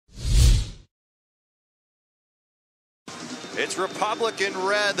It's Republic in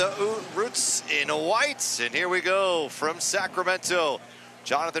red, the Roots in white. And here we go from Sacramento.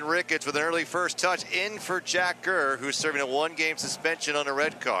 Jonathan Ricketts with an early first touch in for Jack Gurr, who's serving a one-game suspension on a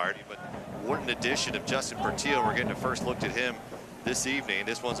red card. But what an addition of Justin Portillo. We're getting a first look at him this evening.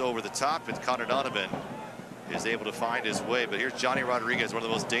 This one's over the top, and Connor Donovan is able to find his way. But here's Johnny Rodriguez, one of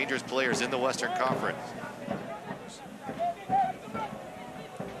the most dangerous players in the Western Conference.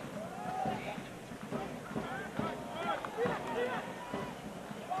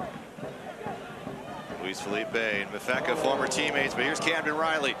 Luis Felipe and Mfeka, former teammates, but here's Camden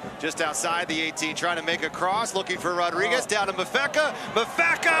Riley just outside the 18, trying to make a cross, looking for Rodriguez, down to Mfeka.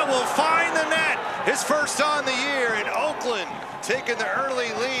 Mfeka will find the net. His first on the year in Oakland, taking the early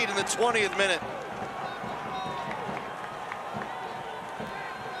lead in the 20th minute.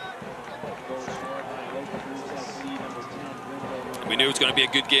 We knew it was going to be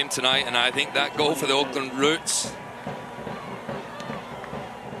a good game tonight, and I think that goal for the Oakland Roots.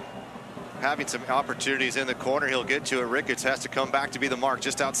 Having some opportunities in the corner, he'll get to it. Ricketts has to come back to be the mark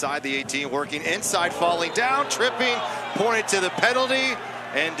just outside the 18, working inside, falling down, tripping, pointed to the penalty,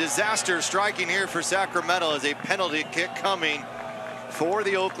 and disaster striking here for Sacramento as a penalty kick coming for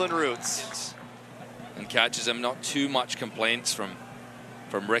the Oakland Roots. And catches him, not too much complaints from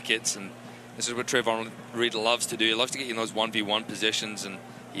Ricketts, and this is what Trevor really loves to do. He loves to get you in those 1v1 positions, and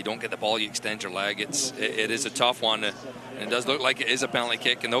you don't get the ball, you extend your leg. It is a tough one, and it does look like it is a penalty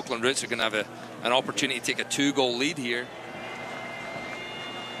kick, and the Oakland Roots are going to have an opportunity to take a 2-goal lead here.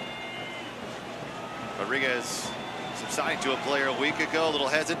 Rodriguez subsiding to a player a week ago, a little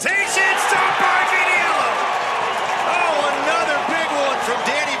hesitation, stopped by Vidiello. Oh, another big one from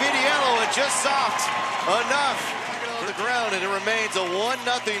Danny Vidiello, and just soft enough on the ground, and it remains a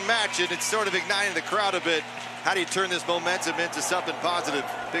 1-0 match, and it's sort of igniting the crowd a bit. How do you turn this momentum into something positive?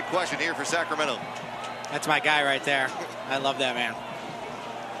 Big question here for Sacramento. That's my guy right there. I love that man.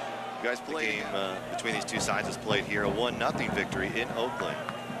 You guys played between these two sides has played here, a 1-0 victory in Oakland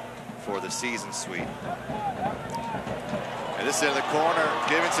for the season sweep. And this is in the corner,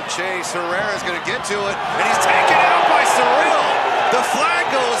 giving some chase. Herrera's going to get to it, and he's taken out by Cyril. The flag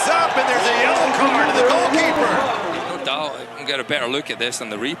goes up, and there's a yellow card to the goalkeeper. No doubt, I can get a better look at this on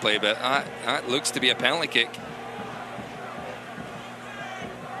the replay, but that looks to be a penalty kick.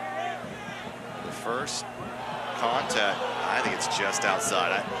 First contact, I think it's just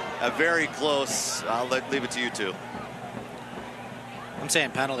outside. A very close. I'll leave it to you two. I'm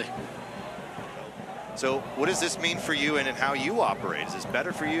saying penalty. So what does this mean for you and how you operate? Is this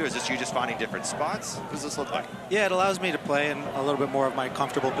better for you? Is this you just finding different spots? What does this look like? Yeah, it allows me to play in a little bit more of my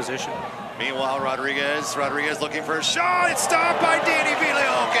comfortable position. Meanwhile, Rodriguez looking for a shot. It's stopped by Danny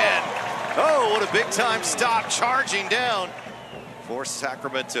Vidiello again. Oh, what a big time stop, charging down for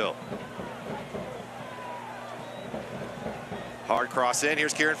Sacramento. Hard cross in.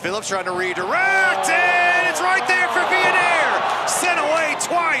 Here's Kieran Phillips trying to redirect, and it's right there for Villanueva. Sent away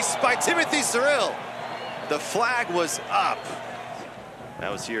twice by Timothy Cyril. The flag was up.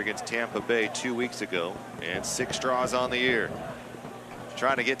 That was here against Tampa Bay 2 weeks ago, and 6 draws on the year.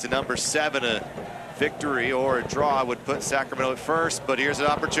 Trying to get to number 7, a victory or a draw would put Sacramento at first, but here's an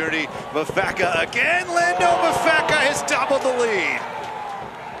opportunity. Mfeka again. Lindo Mfeka has doubled the lead.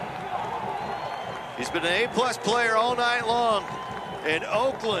 He's been an A+ player all night long. And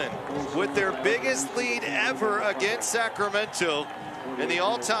Oakland, with their biggest lead ever against Sacramento in the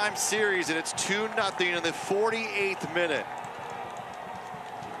all-time series, and it's 2-0 in the 48th minute.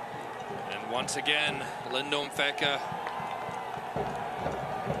 And once again, Lindo Mfeka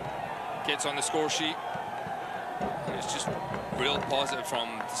gets on the score sheet. And it's just real positive from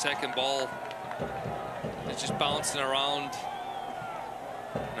the second ball. It's just bouncing around.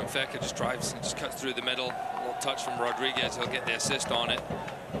 And Mfeka just drives and just cuts through the middle. A little touch from Rodriguez, he'll get the assist on it.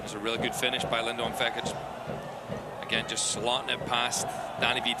 It was a really good finish by Lindo Mfeka. Again, just slotting it past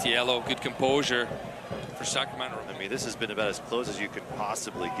Danny Vidiello. Good composure for Sacramento. I mean, this has been about as close as you can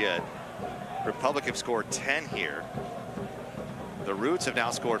possibly get. Republic have scored 10 here. The Roots have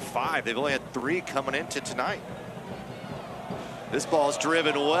now scored 5. They've only had 3 coming into tonight. This ball's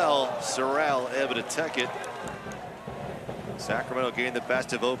driven well. Cyril able to take it. Sacramento gained the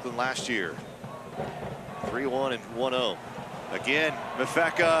best of Oakland last year. 3-1 and 1-0. Again,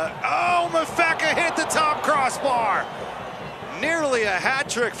 Mfeka. Oh, Mfeka hit the top crossbar. Nearly a hat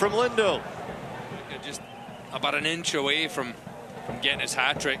trick from Lindo. Just about an inch away from getting his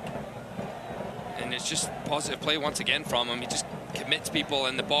hat trick. And it's just positive play once again from him. He just commits people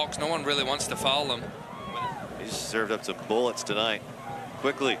in the box. No one really wants to foul him. He's served up some bullets tonight.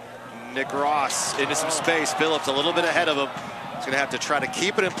 Quickly, Nick Ross into some space. Phillips a little bit ahead of him. He's going to have to try to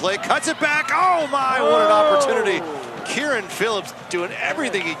keep it in play. Cuts it back. Oh, my, what an opportunity. Kieran Phillips doing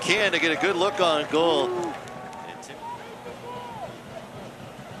everything he can to get a good look on goal.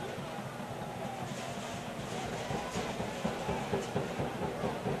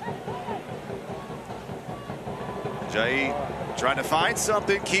 Jai trying to find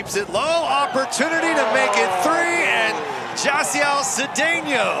something, keeps it low. Opportunity to make it 3, and Jeciel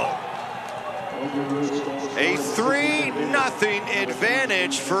Cedeño. A 3-0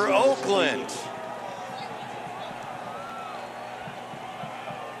 advantage for Oakland.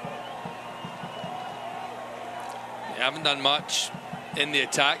 They haven't done much in the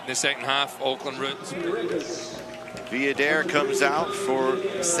attack in the second half, Oakland Roots. Villadere comes out for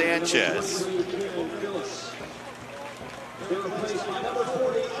Sanchez.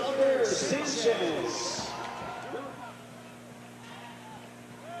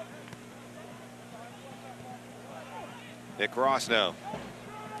 Nick Ross now.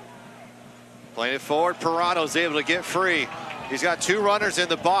 Playing it forward, Pirano's able to get free. He's got 2 runners in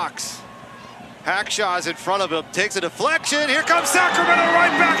the box. Hackshaw's in front of him, takes a deflection. Here comes Sacramento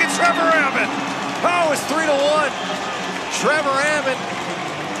right back at Trevor Amann. Oh, it's 3-1. Trevor Amann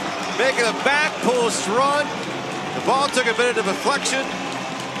making a back post run. The ball took a bit of deflection,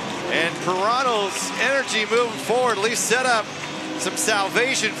 and Pirano's energy moving forward at least set up some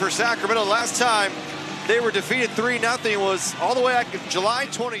salvation for Sacramento. Last time they were defeated 3-0 was all the way back in July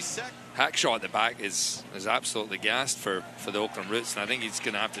 22nd. Hackshaw at the back is absolutely gassed for the Oakland Roots, and I think he's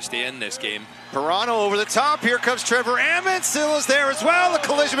going to have to stay in this game. Pirano over the top. Here comes Trevor Amann. Still is there as well. The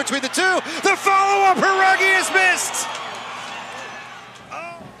collision between the two. The follow-up. Hiragi is missed.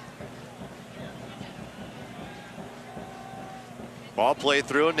 Ball played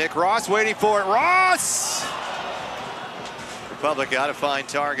through. Nick Ross waiting for it. Ross! Republic got to find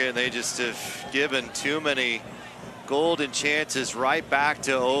target, and they just have given too many golden chances right back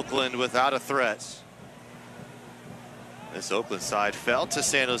to Oakland without a threat. This Oakland side fell to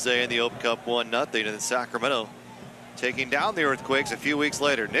San Jose in the Open Cup 1-0, and then Sacramento taking down the Earthquakes a few weeks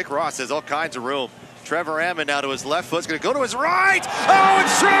later. Nick Ross has all kinds of room. Trevor Amann now to his left foot. He's going to go to his right. Oh, and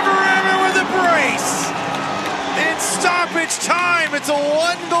Trevor Amann with the brace. In stoppage time, it's a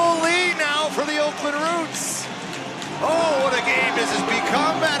 1-goal lead now for the Oakland Roots. Oh, what a game this has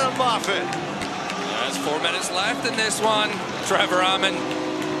become, Adam Moffat. There's 4 minutes left in this one. Trevor Amann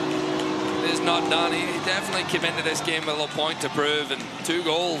is not done. He definitely came into this game with a little point to prove, and 2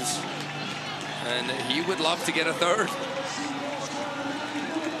 goals. And he would love to get a 3rd.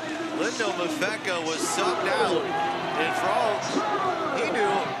 Lindo Mfeka was subbed out, and for all he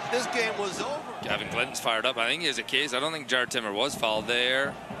knew, this game was over. Gavin Clinton's fired up. I think he has a case. I don't think Jared Timmer was fouled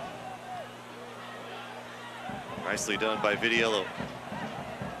there. Nicely done by Vidiello.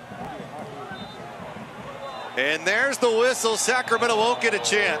 And there's the whistle. Sacramento won't get a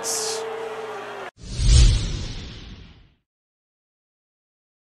chance.